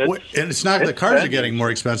 Yeah. And it's not that cars are getting more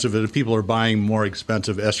expensive, but people are buying more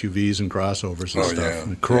expensive SUVs and crossovers and stuff. Yeah.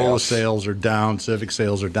 And Corolla sales are down, Civic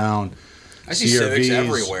sales are down. I see Civics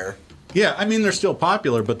everywhere. Yeah, I mean, they're still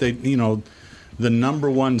popular, but they, the number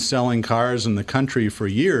one selling cars in the country for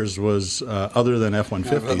years was, other than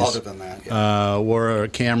F-150s, other than that, were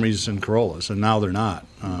Camrys and Corollas, and now they're not.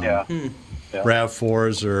 Yeah.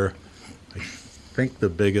 RAV4s are, I think, the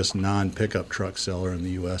biggest non-pickup truck seller in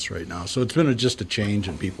the U.S. right now. So it's been just a change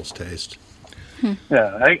in people's taste.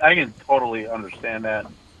 Yeah, I can totally understand that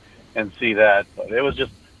and see that. But it was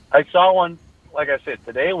just, I saw one, like I said,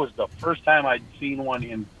 today was the first time I'd seen one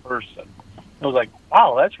in person. I was like,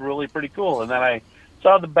 wow, that's really pretty cool. And then I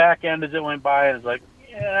saw the back end as it went by, and it's like,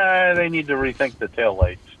 yeah, they need to rethink the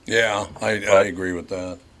taillights. Yeah, I agree with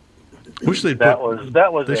that. Wish they'd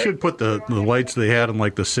they should put the lights they had in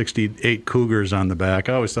like the 68 Cougars on the back.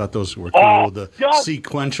 I always thought those were cool, with the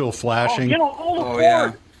sequential flashing.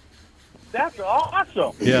 Yeah. That's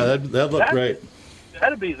awesome. Yeah, that'd look great.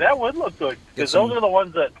 That would look good, because those are the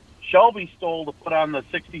ones that Shelby stole to put on the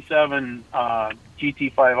 67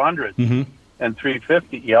 GT500 and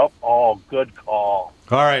 350. Yep. Oh, good call.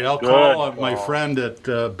 All right, I'll call my friend at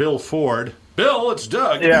Bill Ford. Bill, it's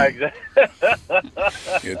Doug. Yeah, exactly.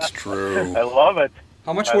 It's true. I love it.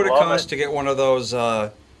 How much would it cost to get one of those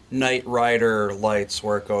Knight Rider lights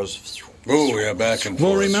where it goes? Oh, yeah, back and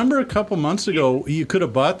forth. Well, remember a couple months ago, you could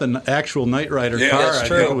have bought the actual Knight Rider car. That's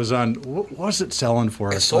true. I think it was on. What was it selling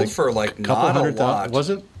for? It sold for like a couple not a lot. Was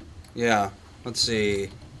it? Yeah. Let's see.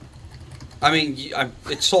 I mean,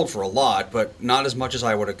 it sold for a lot, but not as much as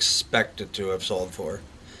I would expect it to have sold for.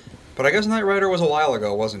 But I guess Knight Rider was a while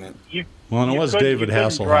ago, wasn't it? It was David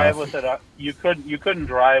Hasselhoff. You couldn't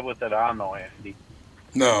drive with it on, though, Andy.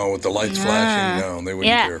 No, with the lights flashing, no, they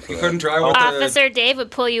wouldn't care for that. You couldn't drive with Officer Dave would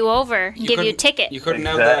pull you over and give you a ticket. You couldn't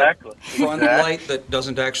have that front light that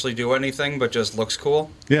doesn't actually do anything but just looks cool?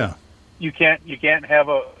 Yeah. You can't have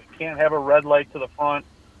a red light to the front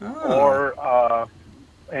or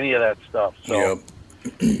any of that stuff. So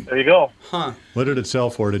there you go. Huh. What did it sell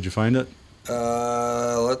for? Did you find it?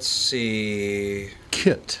 Let's see.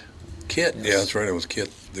 Kit. Yes. Yeah, that's right. It was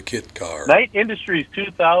Kit, the Kit car. Knight Industries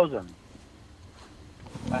 2000.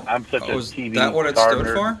 I'm such a TV. Is that what it stood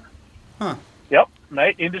for? Huh. Yep.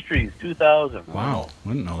 Knight Industries 2000. Wow. I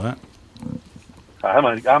didn't know that.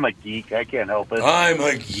 I'm a geek. I can't help it. I'm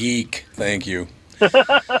a geek. Thank you. All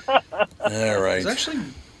right. It's actually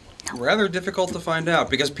rather difficult to find out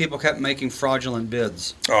because people kept making fraudulent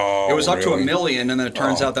bids. Oh, it was up to $1 million, and then it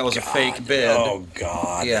turns out that was a fake bid. Oh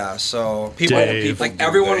God! Yeah, so people like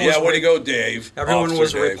everyone was. Yeah, way to go, Dave. Everyone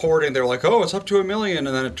was reporting. They were like, "Oh, it's up to $1 million,"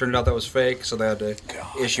 and then it turned out that was fake. So they had to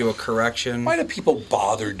issue a correction. Why do people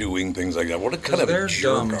bother doing things like that? What kind of a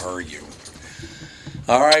jerk are you?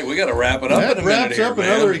 All right, we got to wrap it up. That in a minute wraps here, up man.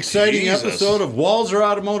 another exciting Jesus. episode of Walzer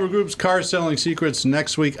Automotive Group's Car Selling Secrets.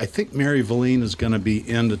 Next week, I think Mary Valine is going to be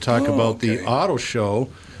in to talk about the auto show,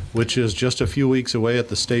 which is just a few weeks away at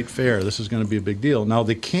the State Fair. This is going to be a big deal. Now,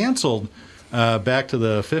 they canceled back to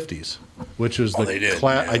the 50s, which was they did,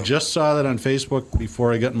 I just saw that on Facebook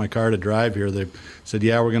before I got in my car to drive here. They said,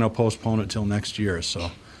 yeah, we're going to postpone it till next year.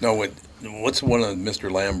 So No, what's one of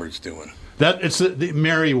Mr. Lambert's doing?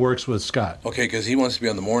 Mary works with Scott. Okay, because he wants to be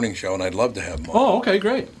on the morning show, and I'd love to have him on. Oh, okay,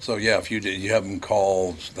 great. So, yeah, if you have him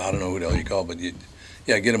call, I don't know who the hell you call, but get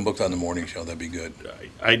him booked on the morning show. That'd be good.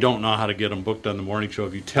 I don't know how to get him booked on the morning show.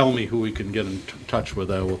 If you tell me who we can get in touch with,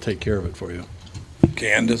 I will take care of it for you.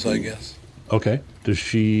 Candace, I guess. Okay. Does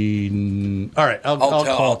she? All right. I'll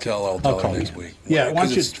tell her next week. Yeah,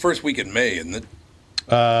 because it's first week in May, isn't it?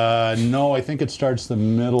 No, I think it starts the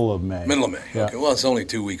middle of May. Middle of May. Yeah. Okay. Well, it's only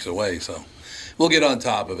 2 weeks away, so we'll get on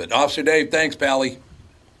top of it. Officer Dave, thanks, Pally.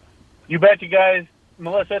 You bet, you guys.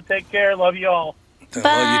 Melissa, take care. Love you all. Bye.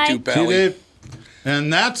 Love you too, Pally. See you, Dave.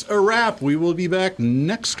 And that's a wrap. We will be back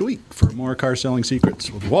next week for more Car Selling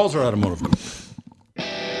Secrets with Walzer Automotive Group.